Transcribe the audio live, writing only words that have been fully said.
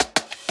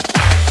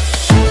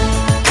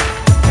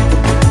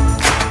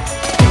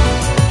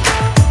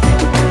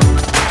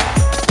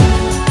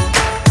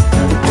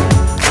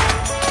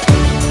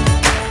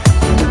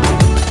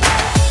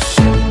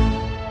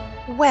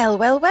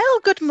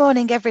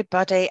morning,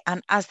 everybody.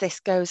 And as this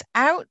goes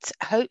out,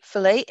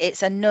 hopefully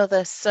it's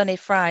another sunny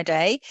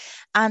Friday,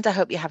 and I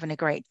hope you're having a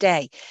great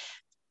day.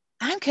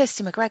 I'm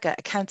Kirsty McGregor,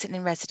 accountant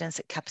in residence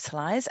at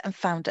Capitalise and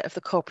founder of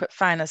the Corporate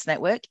Finance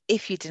Network,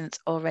 if you didn't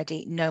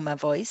already know my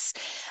voice.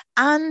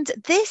 And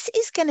this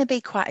is going to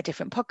be quite a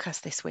different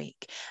podcast this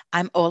week.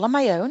 I'm all on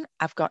my own.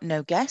 I've got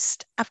no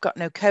guest. I've got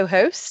no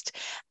co-host.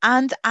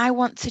 And I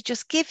want to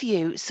just give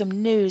you some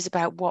news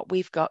about what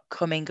we've got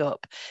coming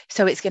up.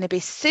 So it's going to be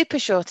super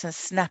short and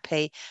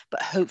snappy,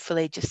 but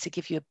hopefully just to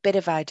give you a bit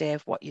of idea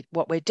of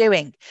what we're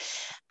doing.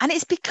 And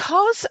it's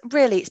because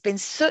really it's been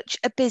such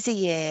a busy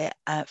year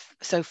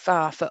so far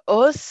for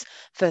us,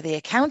 for the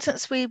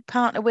accountants we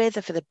partner with,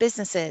 and for the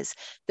businesses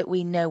that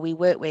we know we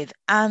work with.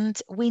 And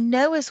we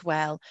know as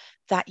well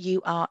that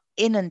you are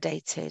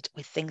inundated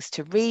with things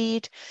to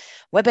read,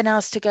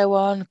 webinars to go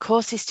on,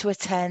 courses to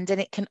attend,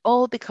 and it can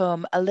all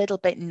become a little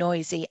bit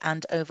noisy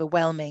and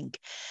overwhelming.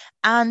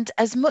 And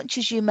as much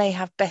as you may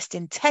have best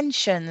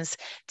intentions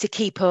to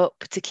keep up,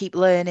 to keep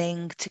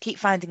learning, to keep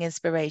finding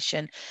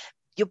inspiration,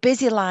 your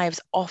busy lives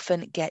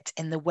often get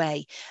in the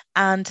way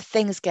and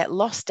things get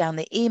lost down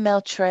the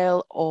email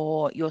trail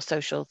or your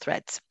social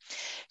threads.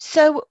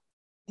 So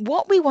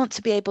what we want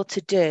to be able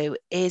to do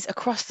is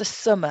across the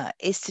summer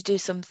is to do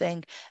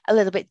something a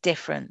little bit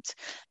different.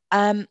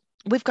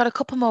 We've got a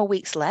couple more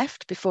weeks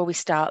left before we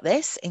start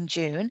this in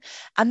June,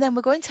 and then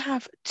we're going to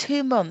have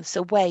 2 months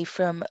away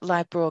from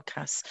live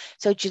broadcasts.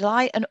 So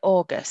July and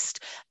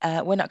August,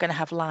 we're not going to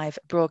have live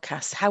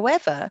broadcasts.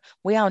 However,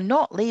 we are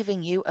not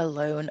leaving you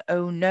alone.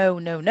 Oh, no,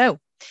 no, no.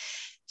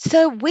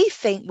 So we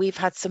think we've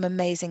had some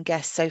amazing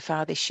guests so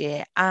far this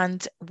year,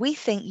 and we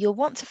think you'll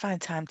want to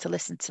find time to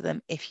listen to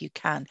them if you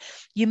can.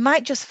 You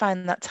might just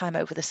find that time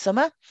over the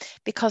summer,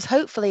 because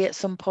hopefully at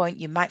some point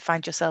you might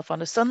find yourself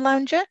on a sun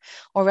lounger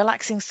or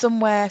relaxing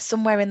somewhere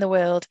in the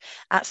world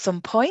at some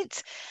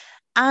point.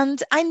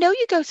 And I know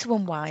you go to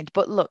unwind,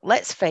 but look,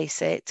 let's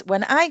face it,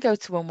 when I go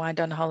to unwind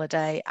on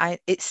holiday,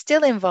 it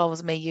still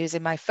involves me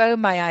using my phone,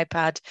 my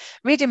iPad,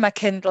 reading my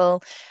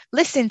Kindle,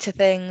 listening to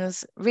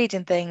things,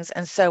 reading things,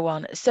 and so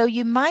on. So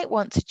you might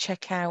want to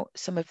check out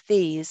some of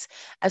these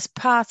as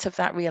part of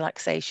that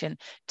relaxation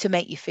to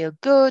make you feel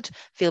good,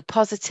 feel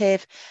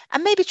positive,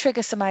 and maybe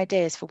trigger some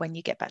ideas for when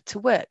you get back to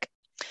work.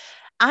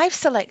 I've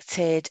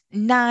selected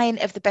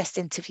 9 of the best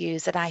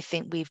interviews that I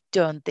think we've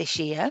done this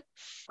year,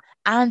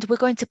 and we're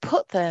going to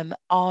put them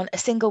on a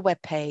single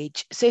web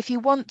page. So if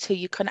you want to,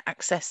 you can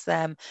access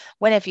them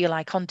whenever you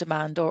like, on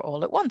demand or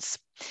all at once.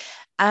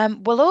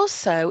 We'll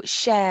also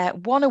share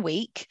one a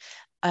week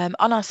on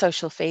our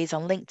social feeds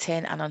on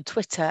LinkedIn and on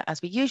Twitter,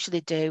 as we usually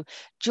do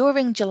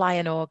during July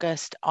and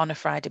August on a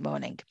Friday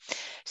morning.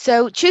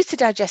 So choose to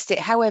digest it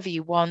however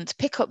you want.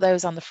 Pick up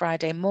those on the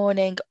Friday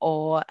morning,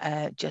 or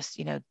just,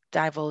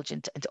 divulge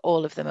into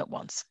all of them at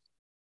once.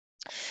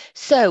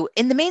 So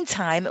in the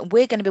meantime,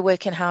 we're going to be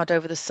working hard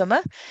over the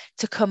summer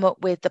to come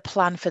up with the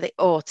plan for the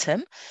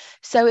autumn.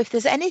 So if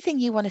there's anything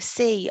you want to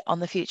see on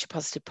the Future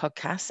Positive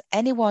podcast,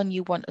 anyone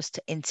you want us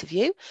to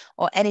interview,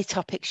 or any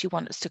topics you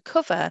want us to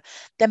cover,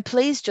 then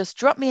please just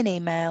drop me an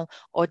email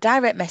or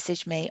direct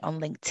message me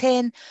on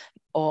LinkedIn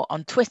or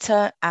on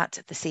Twitter at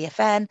the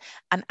CFN,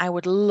 and I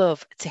would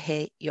love to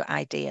hear your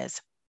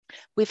ideas.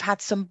 We've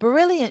had some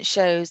brilliant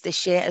shows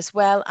this year as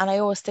well, and I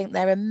always think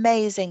they're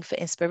amazing for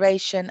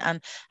inspiration.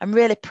 And I'm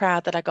really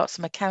proud that I got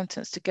some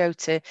accountants to go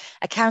to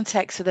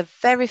Accountex for the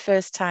very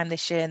first time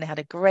this year, and they had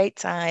a great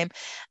time.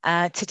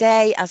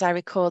 Today, as I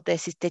record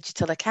this, is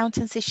Digital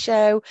Accountancy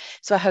Show,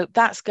 so I hope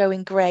that's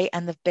going great.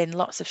 And there've been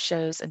lots of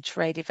shows and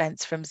trade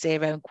events from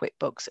Xero and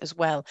QuickBooks as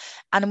well.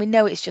 And we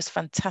know it's just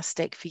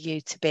fantastic for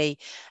you to be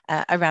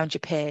around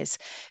your peers.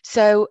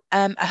 So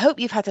I hope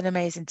you've had an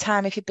amazing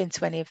time. If you've been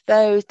to any of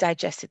those,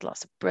 digested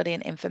lots of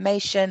brilliant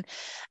information.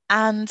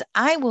 And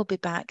I will be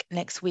back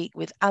next week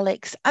with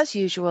Alex, as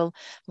usual,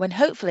 when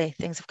hopefully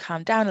things have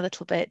calmed down a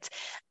little bit.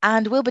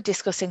 And we'll be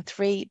discussing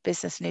 3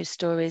 business news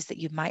stories that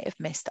you might have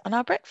missed on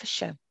our breakfast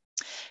show.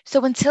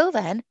 So until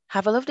then,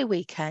 have a lovely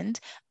weekend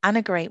and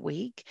a great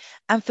week.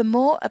 And for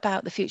more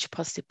about the Future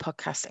Positive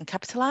podcast and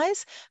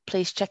Capitalise,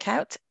 please check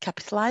out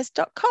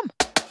capitalise.com.